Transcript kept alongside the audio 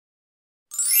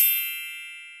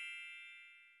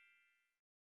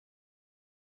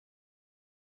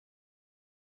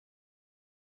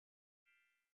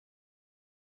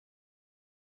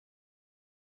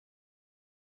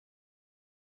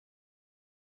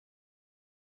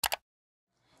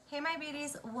Hey my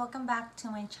beauties, welcome back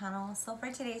to my channel. So for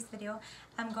today's video,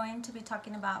 I'm going to be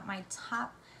talking about my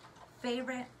top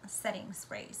favorite setting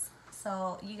sprays.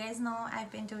 So you guys know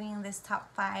I've been doing this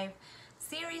top 5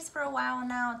 series for a while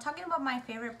now, talking about my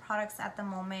favorite products at the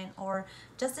moment, or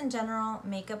just in general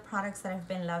makeup products that I've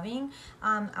been loving.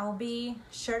 I will be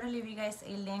sure to leave you guys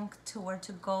a link to where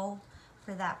to go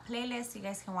for that playlist. You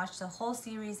guys can watch the whole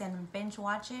series and binge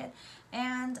watch it.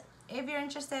 And if you're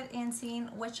interested in seeing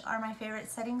which are my favorite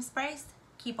setting sprays,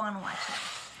 keep on watching.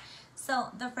 So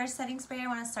the first setting spray I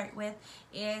want to start with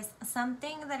is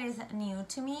something that is new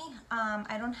to me.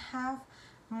 I don't have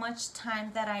much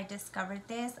time that I discovered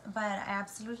this, but I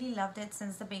absolutely loved it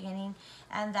since the beginning,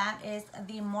 and that is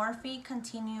the Morphe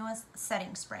Continuous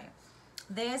Setting Spray.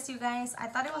 This, you guys, I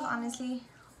thought it was honestly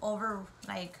over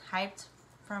hyped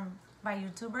by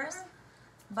YouTubers,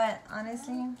 but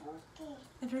honestly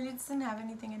it really doesn't have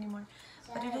anything anymore.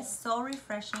 But it is so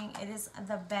refreshing. It is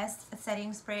the best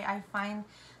setting spray I find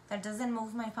that doesn't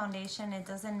move my foundation. It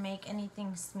doesn't make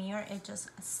anything smear. It just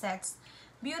sets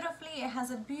beautifully. It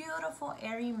has a beautiful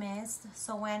airy mist,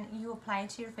 so when you apply it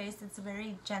to your face, it's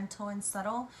very gentle and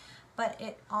subtle, but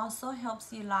it also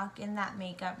helps you lock in that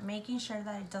makeup, making sure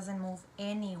that it doesn't move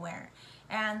anywhere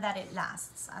and that it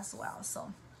lasts as well.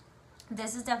 So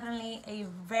this is definitely a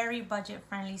very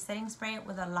budget-friendly setting spray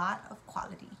with a lot of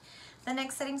quality. The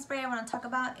next setting spray I want to talk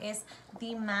about is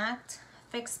the MAC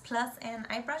Fix Plus, and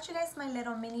I brought you guys my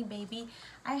little mini baby.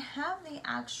 I have the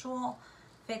actual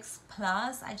Fix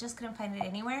Plus, I just couldn't find it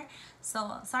anywhere,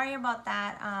 so sorry about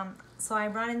that. So I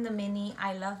brought in the mini.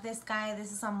 I love this guy.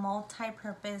 This is a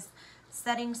multi-purpose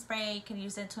setting spray. You can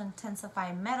use it to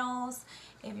intensify metals,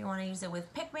 if you want to use it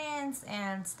with pigments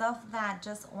and stuff that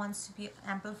just wants to be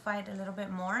amplified a little bit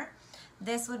more.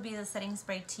 This would be the setting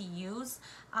spray to use.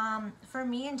 For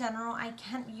me in general, I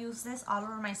can't use this all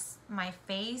over my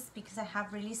face because I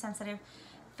have really sensitive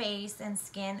face and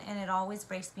skin, and it always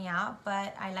breaks me out.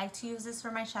 But I like to use this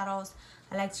for my shadows.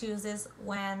 I like to use this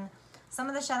when some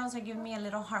of the shadows are giving me a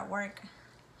little hard work.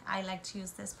 I like to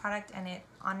use this product, and it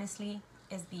honestly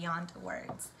is beyond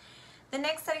words. The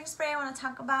next setting spray I want to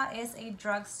talk about is a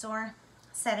drugstore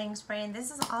setting spray, and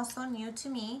this is also new to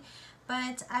me,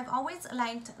 but I've always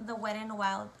liked the Wet n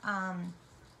Wild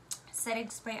setting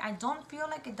spray. I don't feel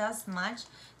like it does much.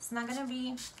 It's not gonna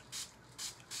be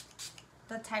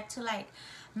the type to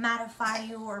mattify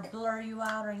you or blur you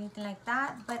out or anything like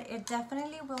that, but it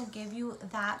definitely will give you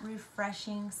that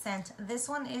refreshing scent. This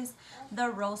one is the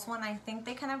rose one. I think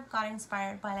they kind of got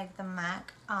inspired by the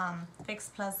MAC Fix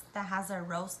Plus that has a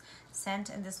rose scent,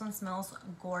 and this one smells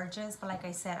gorgeous. But like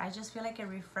I said, I just feel like it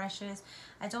refreshes.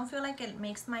 I don't feel like it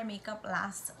makes my makeup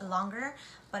last longer,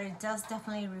 but it does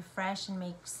definitely refresh and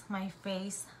makes my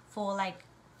face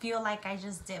feel like I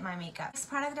just did my makeup. Next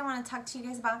product I want to talk to you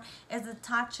guys about is the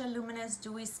Tatcha Luminous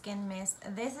Dewy Skin Mist.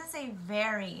 This is a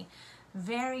very,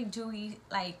 very dewy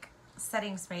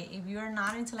setting spray. If you're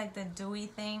not into the dewy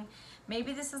thing,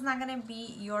 maybe this is not gonna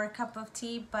be your cup of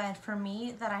tea, but for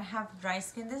me that I have dry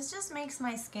skin, this just makes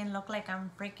my skin look like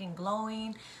I'm freaking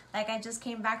glowing, like I just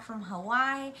came back from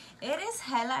Hawaii. It is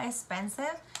hella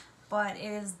expensive, but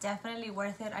it is definitely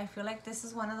worth it. I feel like this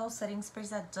is one of those setting sprays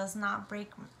that does not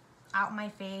break out my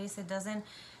face. It doesn't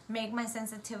make my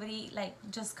sensitivity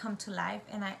just come to life,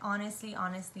 and I honestly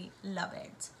love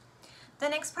it. The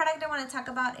next product I want to talk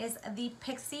about is the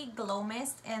Pixi Glow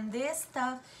Mist, and this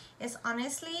stuff is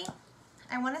honestly,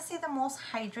 I want to say, the most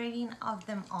hydrating of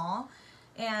them all.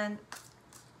 And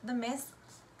the mist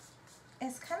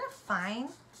is kind of fine.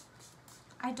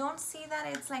 I don't see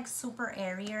that it's super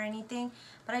airy or anything,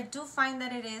 but I do find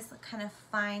that it is kind of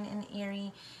fine and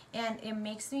airy, and it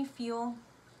makes me feel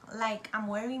like I'm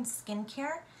wearing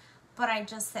skincare, but I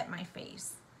just set my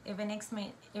face. If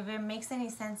it makes any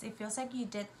sense, it feels like you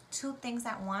did two things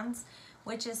at once,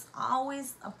 which is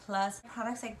always a plus.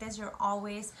 Products like this, you're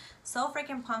always so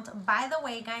freaking pumped. By the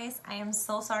way, guys, I am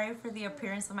so sorry for the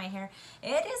appearance of my hair.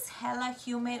 It is hella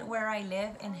humid where I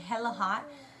live and hella hot.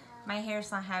 My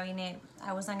hair's not having it.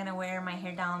 I was not gonna wear my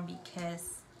hair down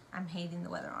because I'm hating the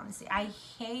weather, honestly. I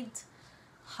hate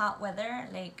hot weather.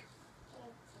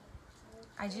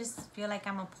 I just feel like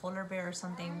I'm a polar bear or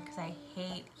something because I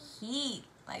hate heat.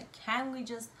 Can we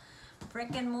just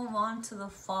freaking move on to the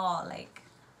fall?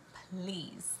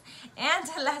 Please. And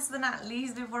last but not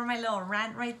least, before my little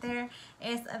rant right there,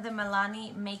 is the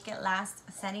Milani Make It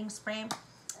Last setting spray.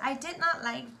 I did not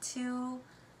like to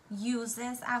use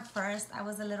this at first. I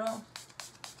was a little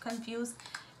confused.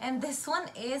 And this one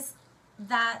is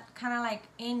that kind of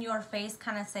in your face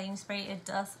kind of setting spray. It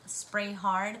does spray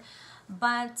hard,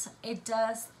 but it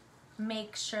does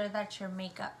make sure that your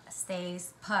makeup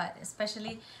stays put.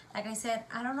 Especially, like I said,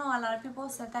 I don't know, a lot of people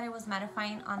said that it was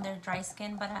mattifying on their dry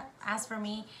skin, but as for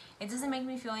me, it doesn't make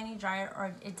me feel any drier,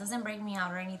 or it doesn't break me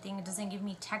out or anything. It doesn't give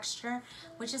me texture,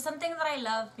 which is something that I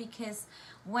love, because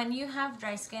when you have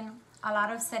dry skin, a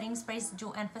lot of setting sprays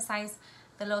do emphasize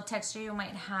the little texture you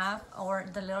might have or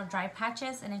the little dry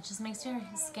patches, and it just makes your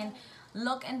skin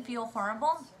look and feel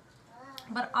horrible.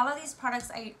 But all of these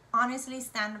products, I honestly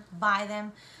stand by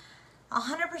them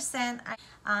 100%,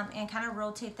 and kind of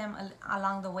rotate them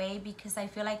along the way, because I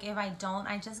feel like if I don't,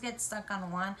 I just get stuck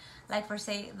on one. Like for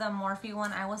say the Morphe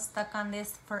one, I was stuck on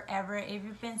this forever. If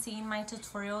you've been seeing my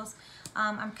tutorials,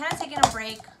 I'm kind of taking a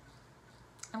break.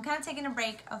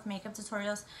 Of makeup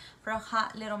tutorials for a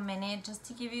hot little minute, just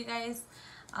to give you guys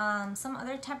some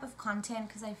other type of content,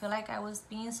 because I feel like I was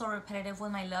being so repetitive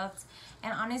with my looks.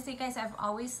 And honestly guys, I've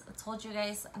always told you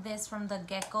guys this from the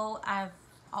get-go. I've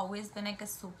always been like a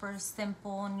super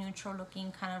simple, neutral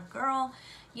looking kind of girl.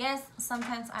 Yes,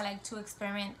 sometimes I like to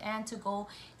experiment and to go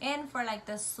in for like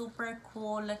the super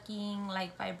cool looking,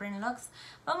 like vibrant looks,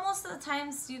 but most of the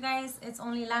times, you guys, it's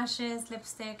only lashes,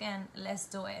 lipstick, and let's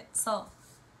do it. So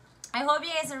I hope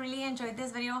you guys really enjoyed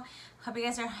this video. Hope you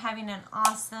guys are having an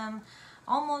awesome,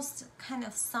 almost kind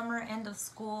of summer, end of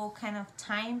school kind of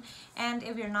time. And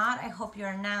if you're not, I hope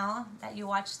you're now that you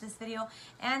watched this video.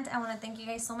 And I want to thank you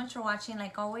guys so much for watching.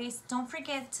 Like always, don't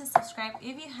forget to subscribe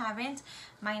if you haven't.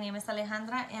 My name is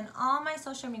Alejandra, and all my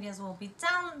social medias will be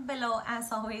down below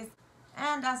as always.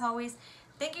 And as always,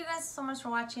 thank you guys so much for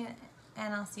watching,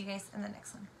 and I'll see you guys in the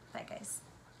next one. Bye guys.